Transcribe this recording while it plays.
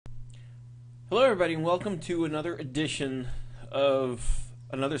Hello everybody and welcome to another edition of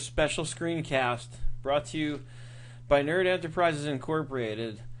another special screencast brought to you by Nerd Enterprises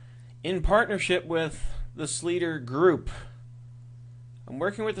Incorporated in partnership with the Sleeter Group. I'm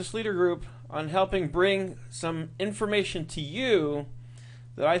working with the Sleeter Group on helping bring some information to you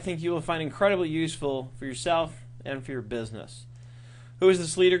that I think you will find incredibly useful for yourself and for your business. Who is the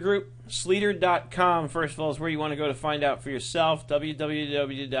Sleeter Group? Sleeter.com, first of all, is where you want to go to find out for yourself.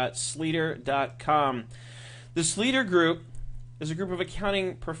 www.sleeter.com. The Sleeter Group is a group of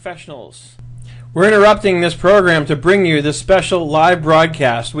accounting professionals. We're interrupting this program to bring you this special live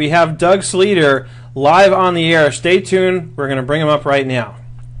broadcast. We have Doug Sleeter live on the air. Stay tuned. We're going to bring him up right now.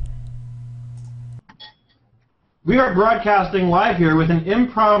 We are broadcasting live here with an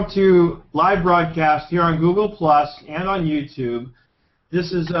impromptu live broadcast here on Google Plus and on YouTube.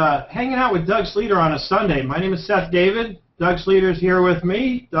 This is hanging out with Doug Sleeter on a Sunday. My name is Seth David. Doug Sleeter's here with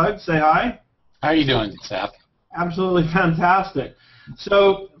me. Doug, say hi. How are you doing, Seth? Absolutely fantastic.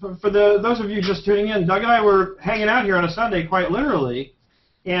 So for those of you just tuning in, Doug and I were hanging out here on a Sunday, quite literally,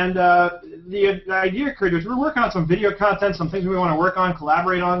 and the idea occurred to us. We were working on some video content, some things we want to work on,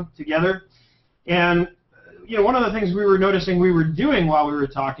 collaborate on together, and one of the things we were noticing we were doing while we were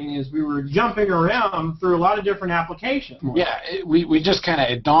talking is we were jumping around through a lot of different applications. Yeah, we just kind of,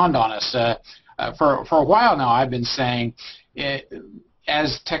 it dawned on us. For a while now, I've been saying,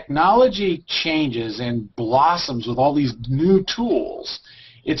 as technology changes and blossoms with all these new tools,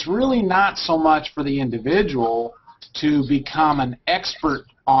 it's really not so much for the individual to become an expert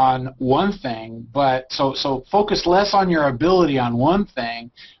on one thing, but so focus less on your ability on one thing,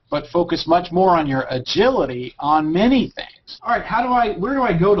 but focus much more on your agility on many things. All right, where do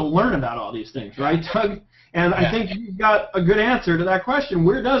I go to learn about all these things, right, Doug? And I think you've got a good answer to that question.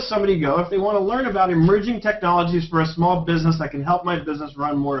 Where does somebody go if they want to learn about emerging technologies for a small business that can help my business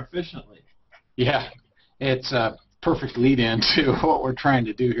run more efficiently? Yeah, it's a perfect lead-in to what we're trying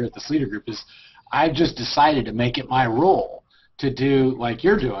to do here at the Sleeter Group. Is I've just decided to make it my role to do like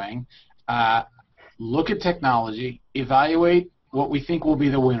you're doing, look at technology, evaluate what we think will be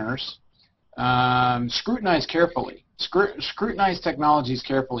the winners, scrutinize carefully. Scrutinize technologies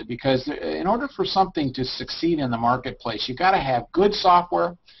carefully, because in order for something to succeed in the marketplace, you've got to have good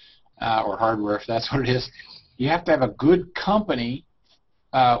software or hardware, if that's what it is. You have to have a good company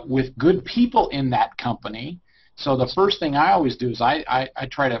with good people in that company. So the first thing I always do is I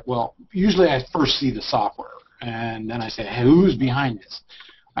try to, usually I first see the software, and then I say, hey, who's behind this?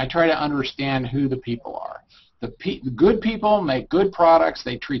 I try to understand who the people are. The good people make good products.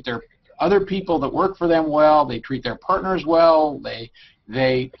 They treat their other people that work for them well. They treat their partners well. They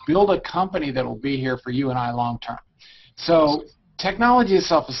build a company that will be here for you and I long term. So technology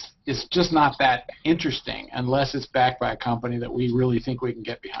itself is just not that interesting unless it's backed by a company that we really think we can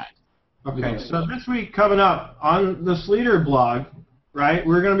get behind. Okay, so this week coming up on the Sleeter blog, right,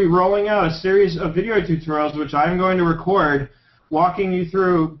 we're going to be rolling out a series of video tutorials which I'm going to record walking you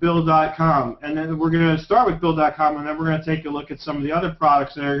through Bill.com, and then we're going to start with Bill.com, and then we're going to take a look at some of the other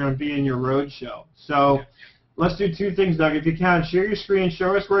products that are going to be in your roadshow. So let's do two things, Doug. If you can, share your screen,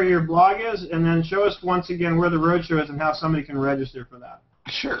 show us where your blog is, and then show us once again where the roadshow is and how somebody can register for that.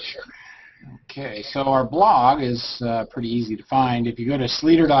 Sure. Okay, so our blog is pretty easy to find. If you go to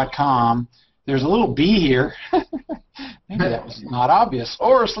Sleeter.com, there's a little B here. Maybe that was not obvious.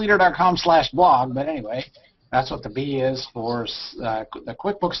 Or Sleeter.com/blog, but anyway. That's what the B is for the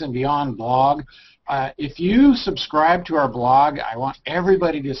QuickBooks and Beyond blog. If you subscribe to our blog, I want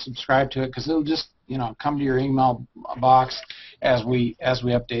everybody to subscribe to it, because it'll just come to your email box as we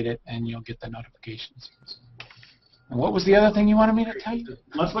update it, and you'll get the notifications. And what was the other thing you wanted me to tell you?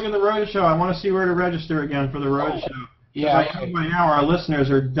 Let's look at the roadshow. I want to see where to register again for the roadshow. Yeah, I know by now our listeners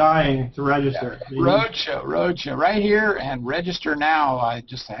are dying to register. Yeah. Roadshow, right here, and register now. I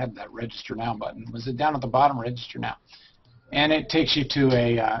just had that register now button. Was it down at the bottom? Register now, and it takes you to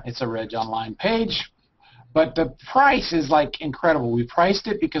it's a Reg Online page. But the price is like incredible. We priced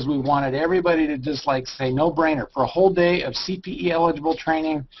it because we wanted everybody to just say no brainer for a whole day of CPE eligible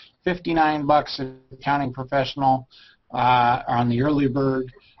training. $59 accounting professional on the early bird.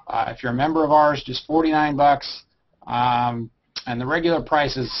 If you're a member of ours, just $49. And the regular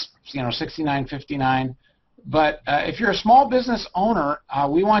price is $69.59. But if you're a small business owner,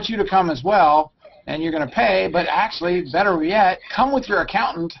 we want you to come as well, and you're going to pay. But actually, better yet, come with your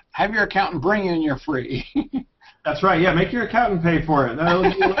accountant. Have your accountant bring you, and you're free. That's right. Yeah, make your accountant pay for it. That'll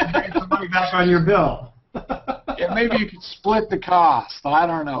bring some money back on your bill. Yeah, maybe you could split the cost. I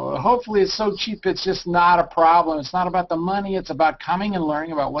don't know. Hopefully, it's so cheap it's just not a problem. It's not about the money. It's about coming and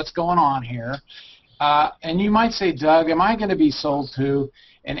learning about what's going on here. And you might say, Doug, am I going to be sold to?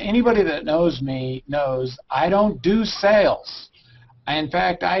 And anybody that knows me knows I don't do sales. In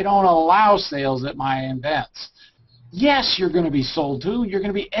fact, I don't allow sales at my events. Yes, you're going to be sold to. You're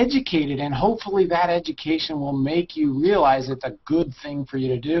going to be educated, and hopefully that education will make you realize it's a good thing for you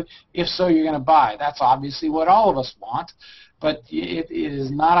to do. If so, you're going to buy. That's obviously what all of us want, but it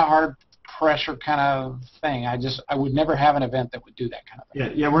is not a hard pressure kind of thing. I would never have an event that would do that kind of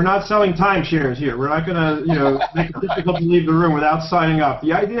thing. Yeah, we're not selling timeshares here. We're not going to, make it difficult to leave the room without signing up.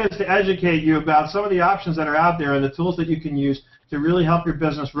 The idea is to educate you about some of the options that are out there and the tools that you can use to really help your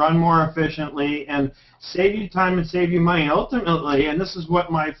business run more efficiently and save you time and save you money. Ultimately, and this is what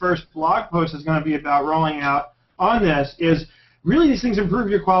my first blog post is going to be about rolling out on this, is really these things improve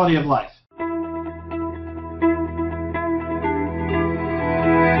your quality of life.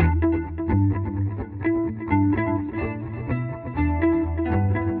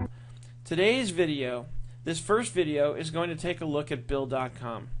 Today's video, this first video, is going to take a look at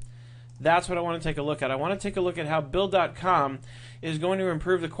Bill.com. That's what I want to take a look at. I want to take a look at how Bill.com is going to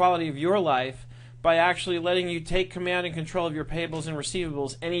improve the quality of your life by actually letting you take command and control of your payables and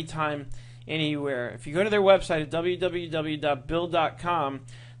receivables anytime, anywhere. If you go to their website at www.bill.com,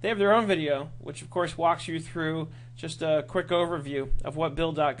 they have their own video, which of course walks you through just a quick overview of what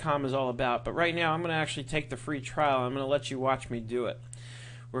Bill.com is all about. But right now I'm going to actually take the free trial. I'm going to let you watch me do it.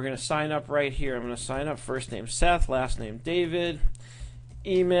 We're going to sign up right here. I'm going to sign up, first name Seth, last name David,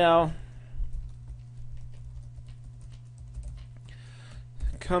 email,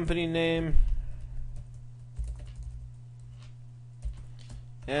 company name,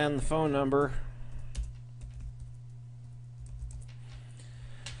 and the phone number.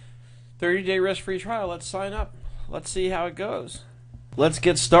 30-day risk-free trial. Let's sign up. Let's see how it goes. Let's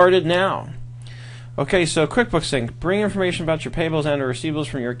get started now. Okay, so QuickBooks Sync. Bring information about your payables and or receivables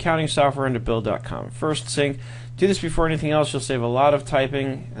from your accounting software into Bill.com. First sync. Do this before anything else. You'll save a lot of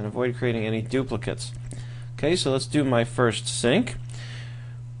typing and avoid creating any duplicates. Okay, so let's do my first sync.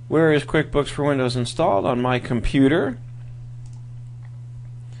 Where is QuickBooks for Windows installed? On my computer.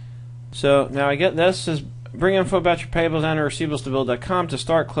 So now I get this. It says bring info about your payables and or receivables to Bill.com. To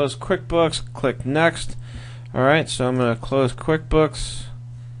start, close QuickBooks. Click Next. Alright, so I'm going to close QuickBooks.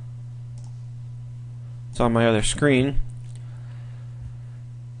 It's on my other screen.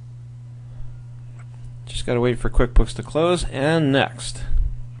 Just got to wait for QuickBooks to close, and next.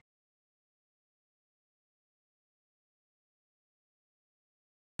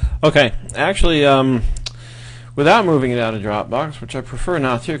 Okay, actually, without moving it out of Dropbox, which I prefer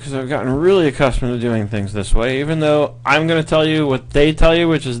not to because I've gotten really accustomed to doing things this way, even though I'm going to tell you what they tell you,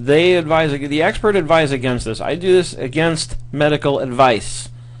 which is the expert advise against this. I do this against medical advice.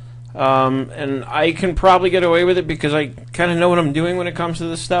 And I can probably get away with it because I kind of know what I'm doing when it comes to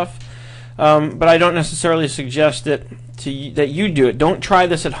this stuff. But I don't necessarily suggest that you do it. Don't try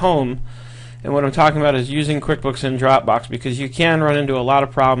this at home. And what I'm talking about is using QuickBooks in Dropbox, because you can run into a lot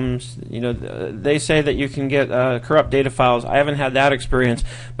of problems. They say that you can get corrupt data files. I haven't had that experience,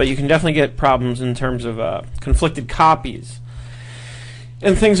 but you can definitely get problems in terms of conflicted copies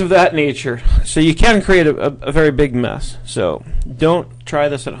and things of that nature. So you can create a very big mess. So don't try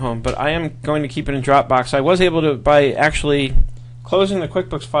this at home. But I am going to keep it in Dropbox. I was able to, by actually closing the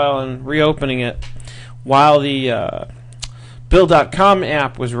QuickBooks file and reopening it while the Bill.com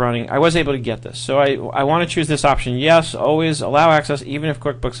app was running, I was able to get this. So I want to choose this option. Yes, always allow access even if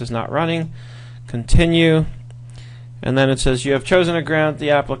QuickBooks is not running. Continue. And then it says you have chosen to grant the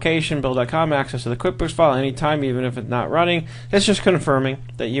application Bill.com access to the QuickBooks file anytime, even if it's not running. It's just confirming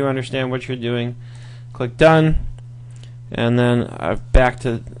that you understand what you're doing. Click Done. And then back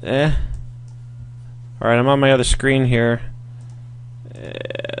to Alright, I'm on my other screen here.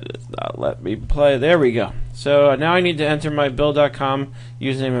 It does not let me play. There we go. So now I need to enter my Bill.com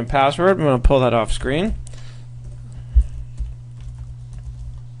username and password. I'm going to pull that off screen.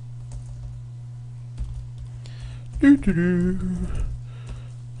 And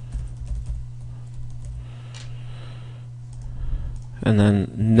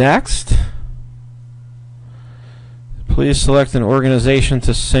then next, please select an organization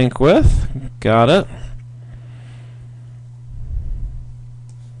to sync with. Got it.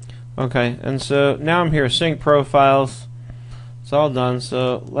 Okay, and so now I'm here, sync profiles. It's all done.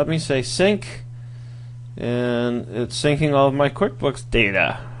 So let me say sync, and it's syncing all of my QuickBooks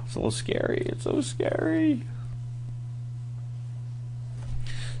data. It's a little scary. It's so scary.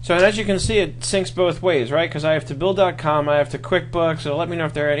 So as you can see, it syncs both ways, right? Because I have to Bill.com, I have to QuickBooks. It'll let me know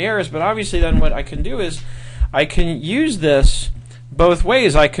if there are any errors. But obviously, then what I can do is I can use this both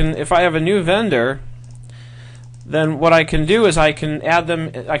ways. I can, if I have a new vendor, then what I can do is I can add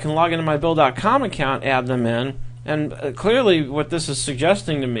them. I can log into my Bill.com account, add them in, and clearly what this is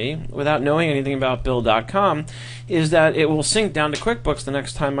suggesting to me, without knowing anything about Bill.com, is that it will sync down to QuickBooks the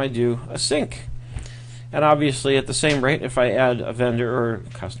next time I do a sync. And obviously, at the same rate, if I add a vendor or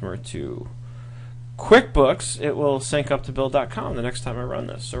customer to QuickBooks, it will sync up to Bill.com the next time I run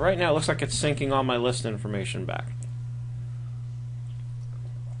this. So right now, it looks like it's syncing all my list information back.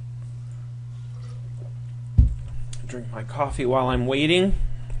 Drink my coffee while I'm waiting,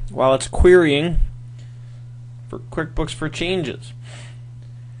 while it's querying for QuickBooks for changes.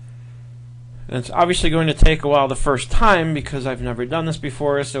 And it's obviously going to take a while the first time because I've never done this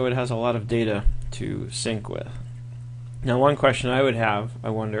before, so it has a lot of data to sync with. Now, one question I would have, I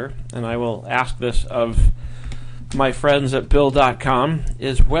wonder, and I will ask this of my friends at Bill.com,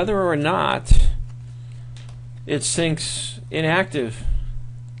 is whether or not it syncs inactive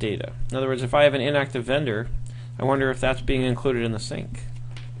data. In other words, if I have an inactive vendor, I wonder if that's being included in the sync.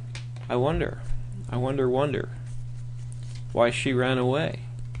 I wonder. Why she ran away.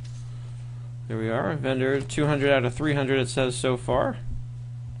 There we are, vendor 200 out of 300 it says so far.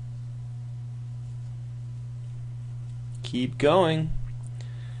 Keep going.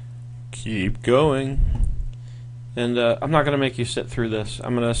 And I'm not going to make you sit through this.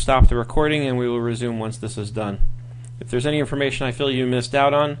 I'm going to stop the recording and we will resume once this is done. If there's any information I feel you missed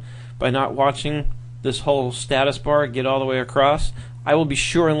out on by not watching this whole status bar get all the way across, I will be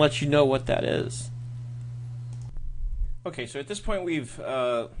sure and let you know what that is. Okay, so at this point we've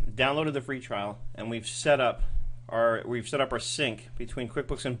downloaded the free trial and we've set up our sync between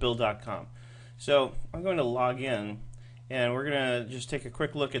QuickBooks and Bill.com. So I'm going to log in and we're going to just take a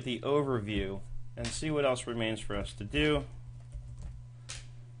quick look at the overview and see what else remains for us to do.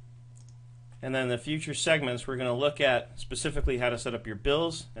 And then in the future segments, we're going to look at specifically how to set up your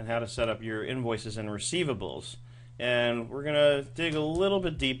bills and how to set up your invoices and receivables. And we're going to dig a little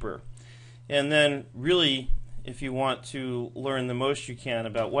bit deeper. And then really, if you want to learn the most you can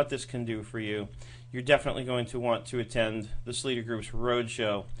about what this can do for you, you're definitely going to want to attend the Sleeter Group's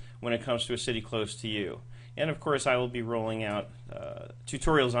Roadshow when it comes to a city close to you. And of course, I will be rolling out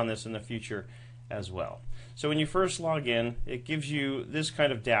tutorials on this in the future as well. So when you first log in, it gives you this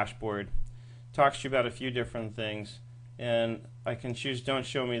kind of dashboard. Talks to you about a few different things, and I can choose don't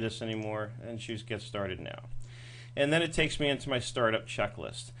show me this anymore and choose get started now. And then it takes me into my startup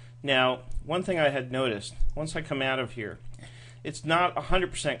checklist. Now, one thing I had noticed, once I come out of here, it's not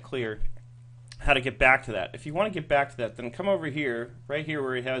 100% clear how to get back to that. If you want to get back to that, then come over here, right here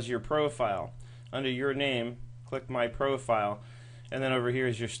where it has your profile. Under your name, click my profile, and then over here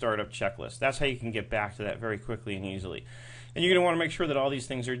is your startup checklist. That's how you can get back to that very quickly and easily. And you're going to want to make sure that all these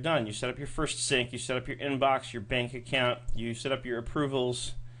things are done. You set up your first sync, you set up your inbox, your bank account, you set up your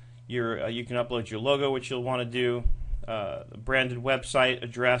approvals, you can upload your logo, which you'll want to do, branded website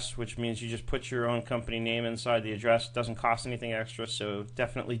address, which means you just put your own company name inside the address. It doesn't cost anything extra, so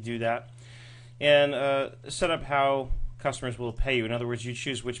definitely do that. And set up how customers will pay you. In other words, you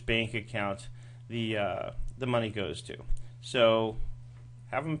choose which bank account the money goes to. So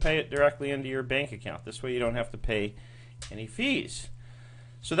have them pay it directly into your bank account. This way you don't have to pay any fees.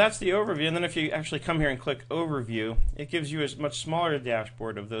 So that's the overview, and then if you actually come here and click overview, it gives you a much smaller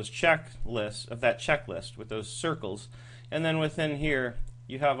dashboard of those checklists, of that checklist with those circles, and then within here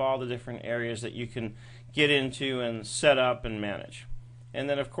you have all the different areas that you can get into and set up and manage. And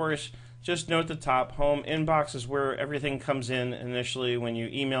then of course, just note the top, home inbox is where everything comes in initially when you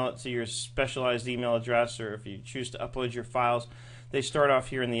email it to your specialized email address, or if you choose to upload your files. They start off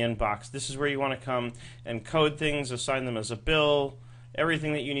here in the inbox. This is where you want to come and code things, assign them as a bill,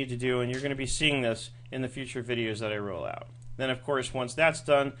 everything that you need to do, and you're going to be seeing this in the future videos that I roll out. Then of course, once that's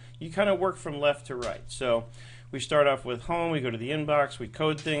done, you kind of work from left to right. So we start off with home, we go to the inbox, we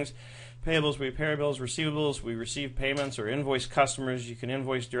code things, payables, we pay our bills, receivables, we receive payments or invoice customers. You can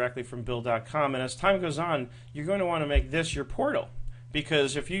invoice directly from Bill.com, and as time goes on, you're going to want to make this your portal.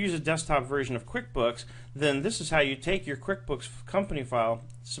 Because if you use a desktop version of QuickBooks, then this is how you take your QuickBooks company file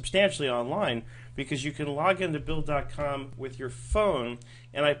substantially online, because you can log into Bill.com with your phone,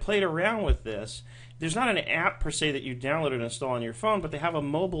 and I played around with this. There's not an app per se that you download and install on your phone, but they have a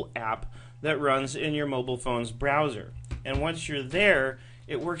mobile app that runs in your mobile phone's browser. And once you're there,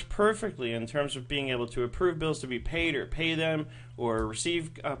 it works perfectly in terms of being able to approve bills to be paid or pay them or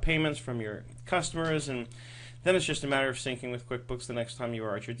receive payments from your customers, and then it's just a matter of syncing with QuickBooks the next time you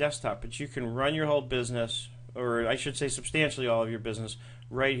are at your desktop. But you can run your whole business, or I should say substantially all of your business,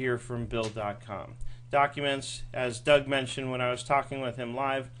 right here from Bill.com. Documents, as Doug mentioned when I was talking with him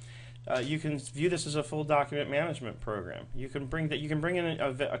live, You can view this as a full document management program. You can bring in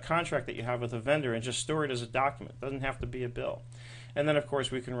a contract that you have with a vendor and just store it as a document. It doesn't have to be a bill. And then, of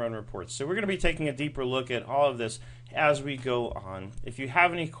course, we can run reports. So we're going to be taking a deeper look at all of this as we go on. If you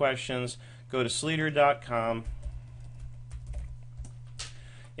have any questions, go to Sleeter.com.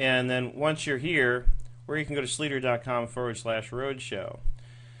 And then once you're here, or you can go to Sleeter.com/roadshow.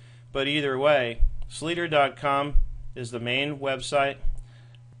 But either way, Sleeter.com is the main website.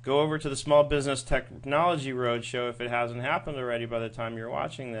 Go over to the Small Business Technology Roadshow if it hasn't happened already by the time you're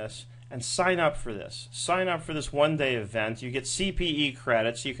watching this, and sign up for this. Sign up for this one-day event. You get CPE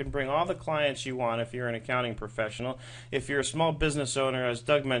credits. You can bring all the clients you want if you're an accounting professional. If you're a small business owner, as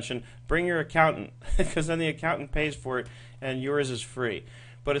Doug mentioned, bring your accountant because then the accountant pays for it and yours is free.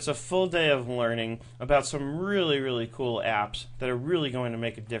 But it's a full day of learning about some really, really cool apps that are really going to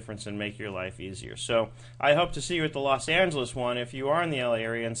make a difference and make your life easier. So I hope to see you at the Los Angeles one. If you are in the LA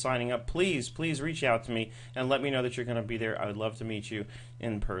area and signing up, please reach out to me and let me know that you're going to be there. I would love to meet you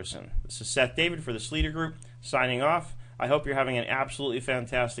in person. This is Seth David for the Sleeter Group signing off. I hope you're having an absolutely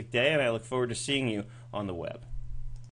fantastic day, and I look forward to seeing you on the web.